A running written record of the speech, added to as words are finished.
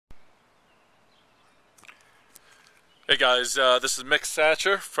Hey guys, this is Mick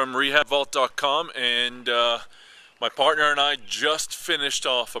Satcher from RehabVault.com, and my partner and I just finished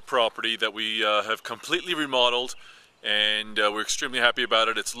off a property that we have completely remodeled, and we're extremely happy about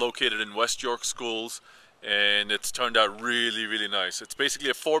it. It's located in West York Schools, and it's turned out really nice. It's basically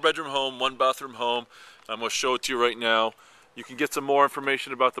a 4-bedroom home, 1-bathroom home. I'm going to show it to you right now. You can get some more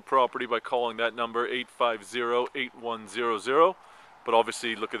information about the property by calling that number, 850-8100. But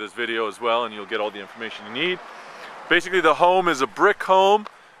obviously look at this video as well and you'll get all the information you need. Basically, the home is a brick home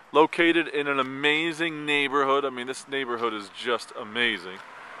located in an amazing neighborhood. I mean, this neighborhood is just amazing.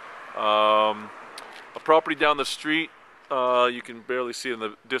 A property down the street, you can barely see it in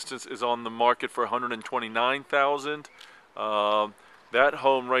the distance, is on the market for $129,000. That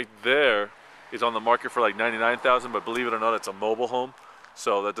home right there is on the market for like $99,000, but believe it or not, it's a mobile home,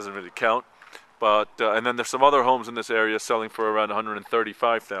 so that doesn't really count. But and then there's some other homes in this area selling for around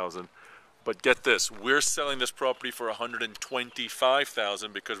 $135,000. But get this, we're selling this property for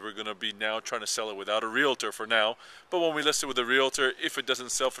 $125,000 because we're going to be now trying to sell it without a realtor for now. But when we list it with a realtor, if it doesn't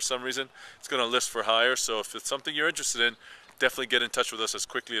sell for some reason, it's going to list for higher. So if it's something you're interested in, definitely get in touch with us as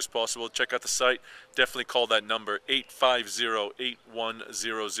quickly as possible. Check out the site. Definitely call that number,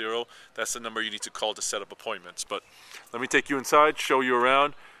 850-8100. That's the number you need to call to set up appointments. But let me take you inside, show you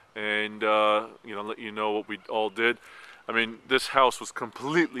around, and let you know what we all did. I mean, this house was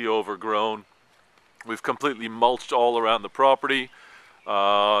completely overgrown. We've completely mulched all around the property.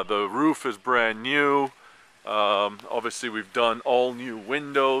 The roof is brand new. Obviously, we've done all new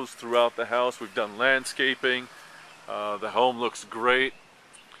windows throughout the house. We've done landscaping. The home looks great.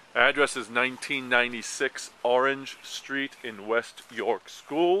 Address is 1996 Orange Street in West York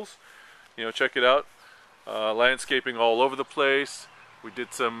Schools. Check it out. Landscaping all over the place. We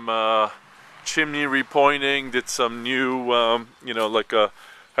did some chimney repointing, did some new,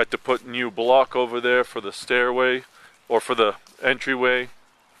 had to put new block over there for the stairway or for the entryway.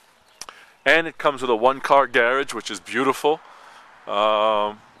 And it comes with a 1-car garage, which is beautiful.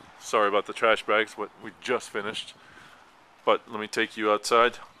 Sorry about the trash bags, what we just finished. But let me take you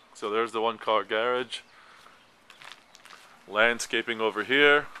outside. So there's the 1-car garage. Landscaping over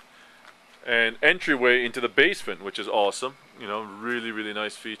here. And entryway into the basement, which is awesome. Really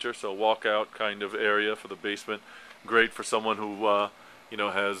nice feature. So walkout kind of area for the basement. Great for someone who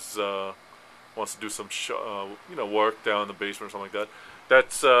wants to do some work down in the basement or something like that.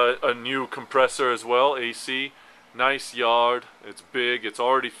 That's a new compressor as well, AC. Nice yard. It's big. It's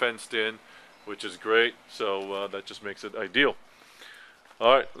already fenced in, which is great. So that just makes it ideal.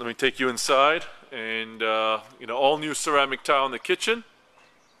 All right, let me take you inside, and all new ceramic tile in the kitchen.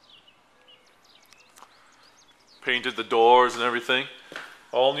 Painted the doors and everything.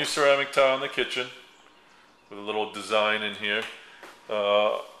 All new ceramic tile in the kitchen with a little design in here.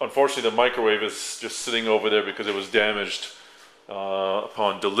 Unfortunately, the microwave is just sitting over there because it was damaged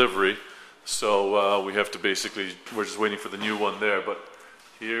upon delivery. So we have to we're just waiting for the new one there. But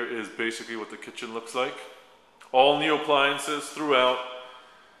here is basically what the kitchen looks like. All new appliances throughout.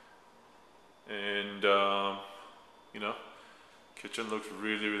 And, kitchen looks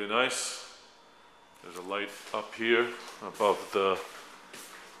really nice. There's a light up here above the,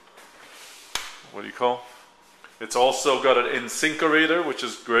 what do you call? It's also got an InSinkerator, which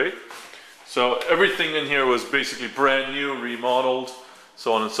is great. So everything in here was basically brand new, remodeled,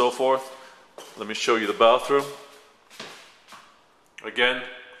 so on and so forth. Let me show you the bathroom. Again,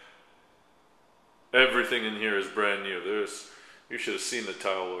 everything in here is brand new. You should have seen the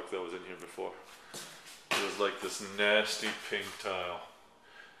tile work that was in here before. It was like this nasty pink tile.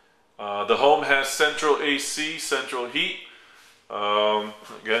 The home has central AC, central heat.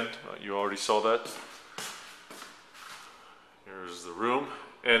 Again, you already saw that. Here's the room.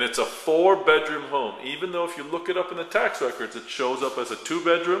 And it's a 4-bedroom home. Even though if you look it up in the tax records, it shows up as a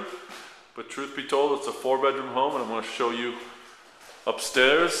 2-bedroom. But truth be told, it's a 4-bedroom home, and I'm going to show you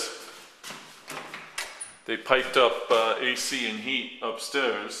upstairs. They piped up AC and heat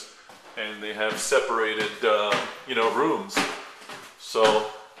upstairs, and they have separated, rooms. So,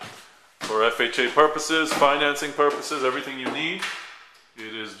 for FHA purposes, financing purposes, everything you need,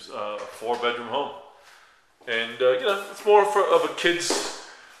 it is a 4-bedroom home. And, it's more of a kid's,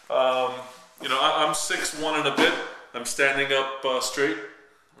 I'm 6'1" and a bit. I'm standing up straight.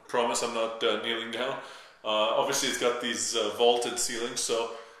 I promise I'm not kneeling down. Obviously, it's got these vaulted ceilings,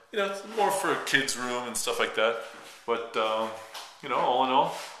 so, it's more for a kid's room and stuff like that. But, all in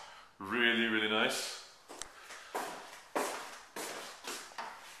all, really nice.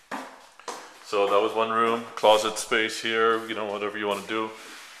 So that was one room, closet space here, whatever you want to do.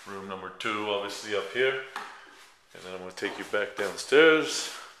 Room number 2, obviously up here. And then I'm going to take you back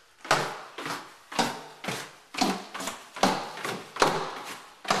downstairs.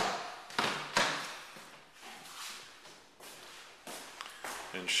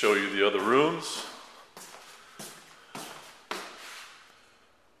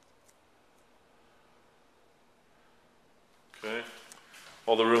 Okay.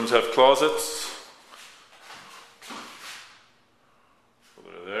 All the rooms have closets. So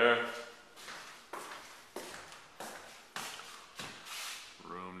they're there.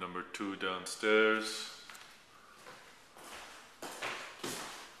 Room number 2 downstairs.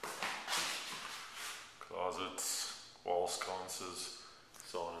 Closets, wall sconces,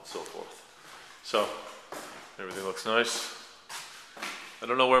 so on and so forth. So, everything looks nice. I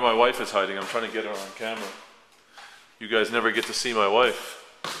don't know where my wife is hiding. I'm trying to get her on camera. You guys never get to see my wife.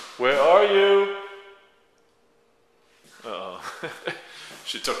 Where are you? Uh-oh.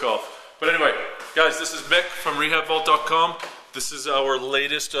 She took off. But anyway, guys, this is Mick from RehabVault.com. This is our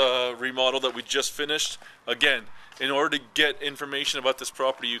latest remodel that we just finished. Again, in order to get information about this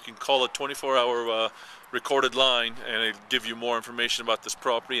property, you can call a 24-hour recorded line and it'll give you more information about this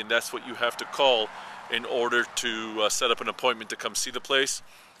property, and that's what you have to call in order to set up an appointment to come see the place.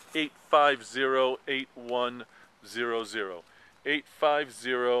 850-8100.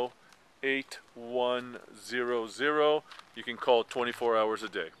 850-8100. You can call 24 hours a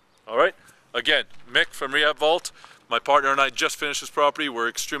day. All right? Again, Mick from Rehab Vault. My partner and I just finished this property. We're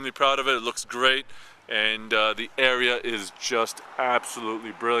extremely proud of it. It looks great. And the area is just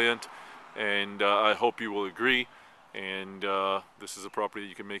absolutely brilliant. And I hope you will agree. And this is a property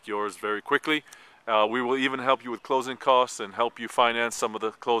you can make yours very quickly. We will even help you with closing costs and help you finance some of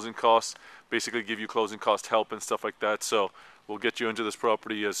the closing costs. Basically give you closing cost help and stuff like that. So we'll get you into this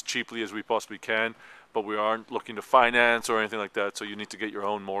property as cheaply as we possibly can. But we aren't looking to finance or anything like that. So you need to get your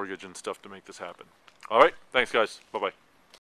own mortgage and stuff to make this happen. All right? Thanks, guys. Bye-bye.